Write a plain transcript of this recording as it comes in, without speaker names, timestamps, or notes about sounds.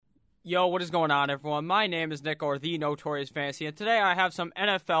Yo, what is going on, everyone? My name is Nick, or the Notorious Fantasy, and today I have some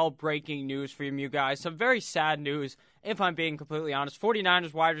NFL breaking news for you guys. Some very sad news, if I'm being completely honest.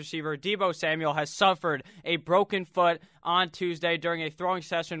 49ers wide receiver Deebo Samuel has suffered a broken foot on Tuesday during a throwing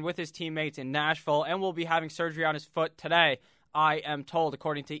session with his teammates in Nashville, and will be having surgery on his foot today, I am told,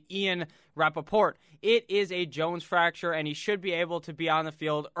 according to Ian Rappaport. It is a Jones fracture, and he should be able to be on the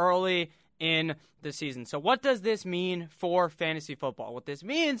field early in the season. So what does this mean for fantasy football? What this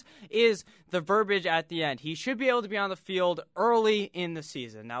means is the verbiage at the end. He should be able to be on the field early in the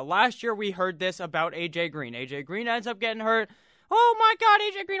season. Now, last year we heard this about A.J. Green. A.J. Green ends up getting hurt. Oh my God,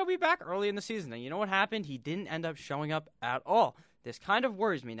 A.J. Green will be back early in the season. And you know what happened? He didn't end up showing up at all. This kind of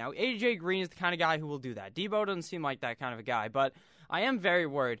worries me. Now, A.J. Green is the kind of guy who will do that. Deebo doesn't seem like that kind of a guy, but I am very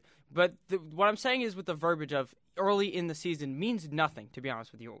worried. But what I'm saying is with the verbiage of early in the season means nothing, to be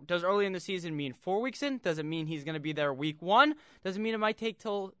honest with you. Does early in the season mean 4 weeks in? Does it mean he's going to be there week 1? Does it mean it might take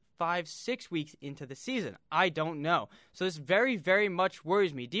till 5-6 weeks into the season? I don't know. So this very, very much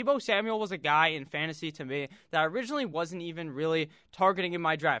worries me. Deebo Samuel was a guy in fantasy to me that I originally wasn't even really targeting in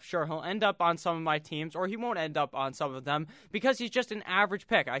my draft. Sure, he'll end up on some of my teams, or he won't end up on some of them because he's just an average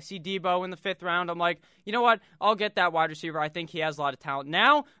pick. I see Deebo in the 5th round. I'm like, you know what? I'll get that wide receiver. I think he has a lot of talent.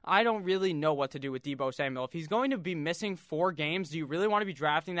 Now, I don't really know what to do with Deebo Samuel. If he's going to be missing 4 games, do you really want to be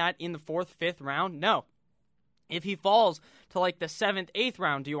drafting that in the 4th, 5th round? No. If he falls to like the 7th, 8th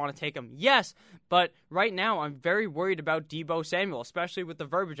round, do you want to take him? Yes, but right now I'm very worried about Deebo Samuel, especially with the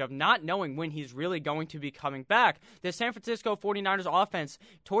verbiage of not knowing when he's really going to be coming back. The San Francisco 49ers offense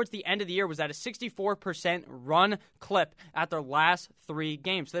towards the end of the year was at a 64% run clip at their last 3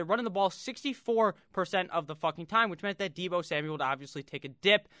 games. So they're running the ball 64% of the fucking time, which meant that Deebo Samuel would obviously take a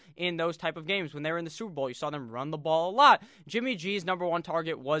dip in those type of games. When they were in the Super Bowl, you saw them run the ball a lot. Jimmy G's number 1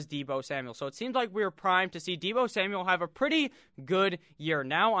 target was Deebo Samuel. So it seems like we were primed to see Deebo Samuel have a pretty good year.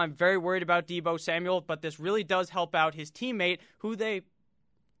 Now I'm very worried about Deebo Samuel, but this really does help out his teammate who they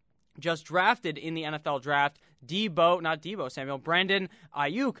just drafted in the NFL draft, Brandon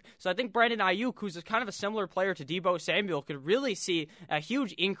Aiyuk. So I think Brandon Aiyuk, who's kind of a similar player to Deebo Samuel, could really see a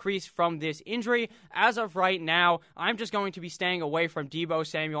huge increase from this injury. As of right now, I'm just going to be staying away from Deebo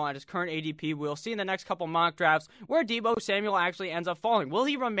Samuel at his current ADP. We'll see in the next couple mock drafts where Deebo Samuel actually ends up falling. Will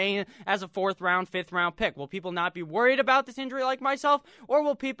he remain as a 4th round, 5th round pick? Will people not be worried about this injury like myself? Or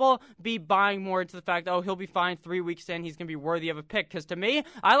will people be buying more into the fact, oh, he'll be fine 3 weeks in, he's going to be worthy of a pick? Because to me,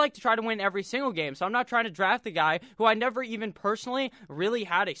 I like to try to win every single game. So I'm not trying to draft a guy who I never even personally really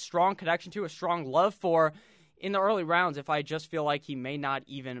had a strong connection to, a strong love for in the early rounds if I just feel like he may not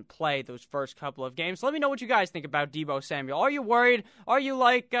even play those first couple of games. So let me know what you guys think about Deebo Samuel. Are you worried? Are you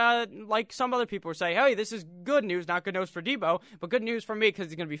like some other people who say, hey, this is good news, not good news for Deebo, but good news for me because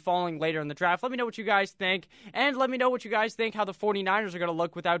he's going to be falling later in the draft? Let me know what you guys think, and let me know what you guys think how the 49ers are going to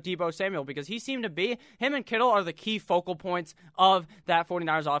look without Deebo Samuel, because he seemed to be, him and Kittle are the key focal points of that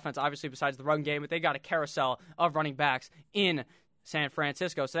 49ers offense, obviously besides the run game, but they got a carousel of running backs in San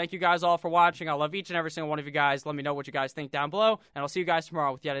Francisco. So thank you guys all for watching. I love each and every single one of you guys. Let me know what you guys think down below, and I'll see you guys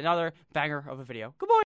tomorrow with yet another banger of a video. Goodbye.